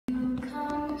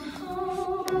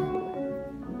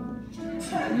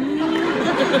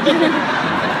Thank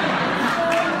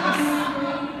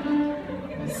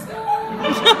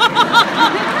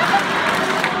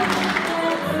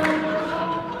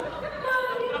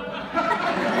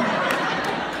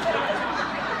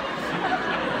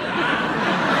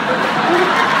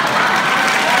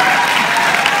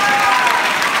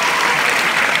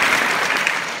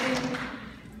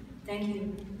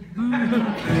you.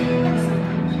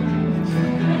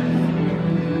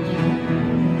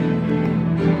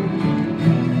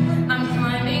 I'm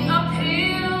climbing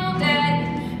uphill,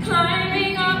 Dad,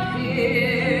 climbing uphill.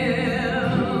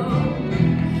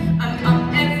 I'm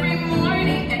up every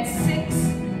morning at 6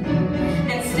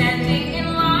 and standing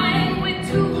in line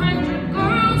with 200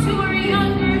 girls who are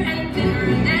younger and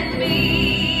thinner than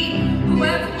me, who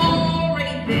have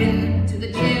already been to the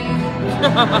gym.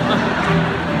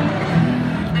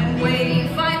 Waiting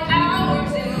 5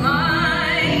 hours in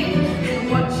line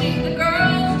and watching the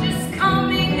girls just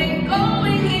coming and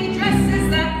going in dresses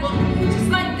that look just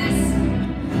like this,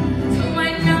 till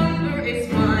my number is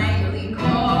finally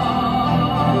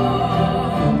called.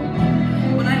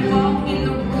 When I walk in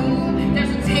the room,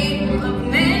 there's a table of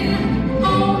men,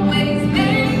 always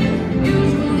men,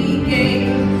 usually gay,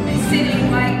 and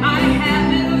sitting like I have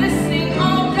been listening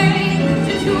all day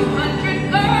to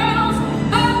 200 girls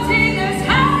voting as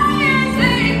high.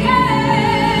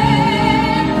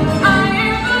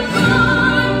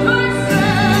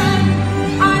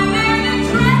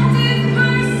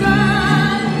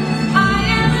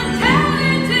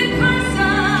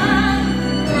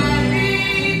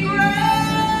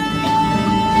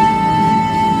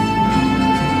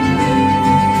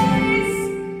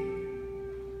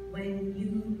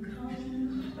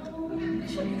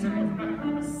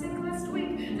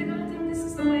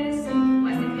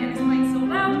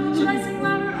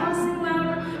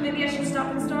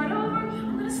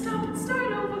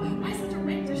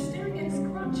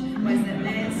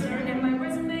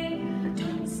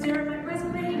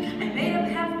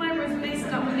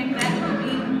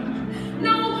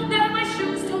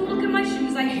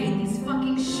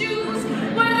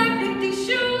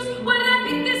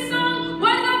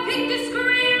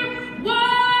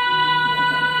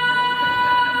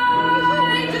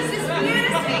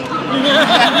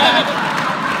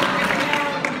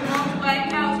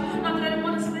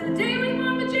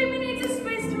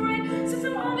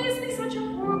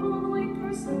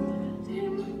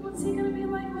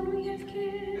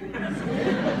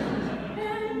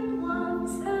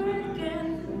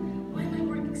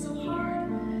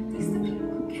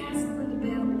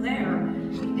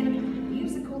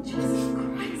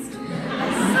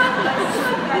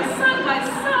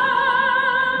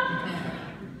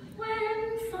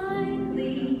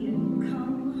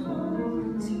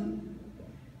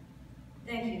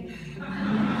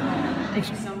 Thank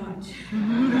you so much.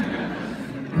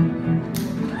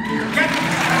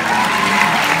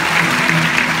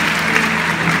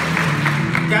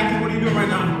 Kathy, what are you doing right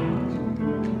now?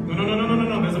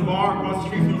 No. There's a bar across the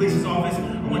street from Lisa's office.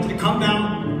 I want you to come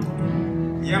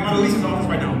down. Yeah, I'm at Lisa's office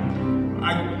right now.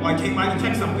 I came by to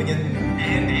check something,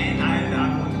 and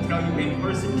I want to tell you in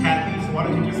person, Kathy, so why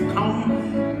don't you just come?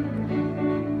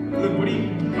 Look, are you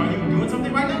doing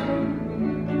something right now?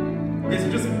 Yes,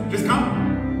 just come.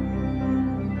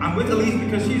 I'm with Elise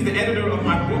because she's the editor of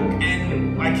my book,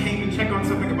 and I came to check on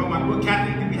something about my book.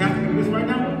 Kathy, do we have to do this right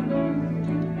now?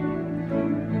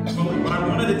 So what I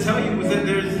wanted to tell you was that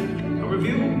there's a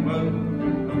review, a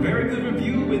very good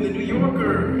review in the New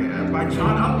Yorker by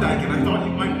John Updike, and I thought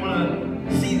you might want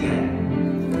to see that.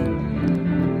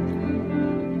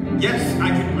 Yes, I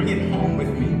can bring it home with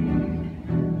me.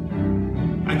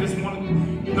 I just want to...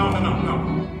 No.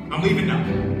 I'm leaving now.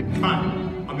 It's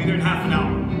fine. I'll be there in half an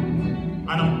hour.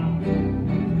 I know.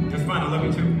 Just fine. I love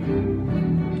you too.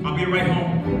 I'll be right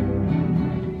home.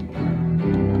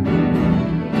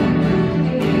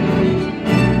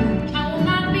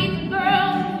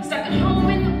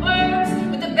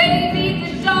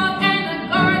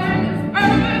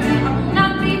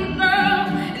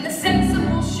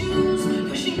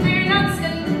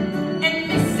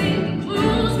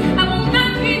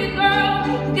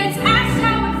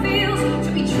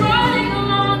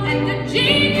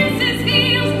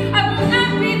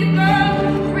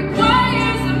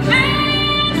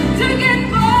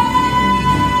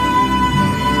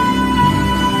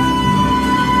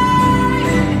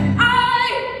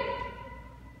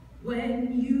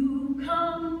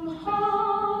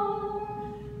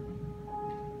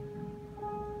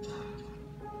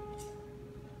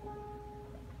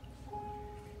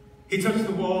 He touched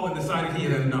the wall and decided he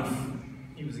had had enough.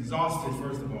 He was exhausted,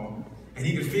 first of all, and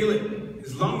he could feel it.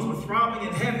 His lungs were throbbing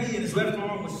and heavy, and his left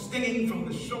arm was stinging from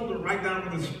the shoulder right down to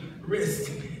his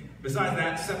wrist. Besides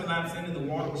that, 7 laps in and the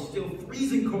water was still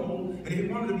freezing cold, and if he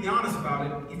wanted to be honest about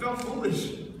it, he felt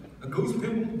foolish. A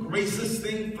goose-pimpled, graceless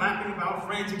thing flapping about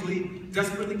frantically,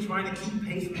 desperately trying to keep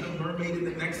pace with the mermaid in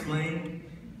the next lane.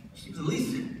 She was at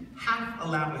least half a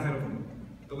lap ahead of him,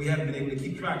 though he hadn't been able to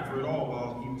keep track of her at all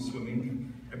while he was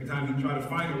swimming. Every time he'd try to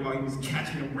find her while he was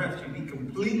catching her breath, she'd be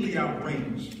completely out of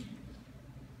range.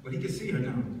 But he could see her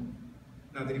now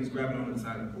that he was grabbing onto the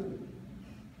side of the pool.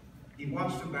 He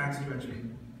watched her back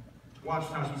stretching,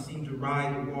 watched how she seemed to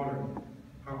ride the water.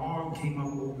 Her arm came up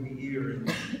over the ear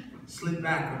and slid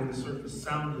back under the surface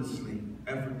soundlessly,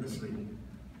 effortlessly.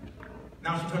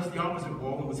 Now she touched the opposite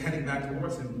wall and was heading back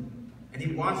towards him, and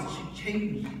he watched as she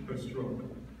changed her stroke,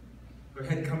 her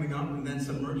head coming up and then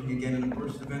submerging again in a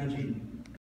burst of energy.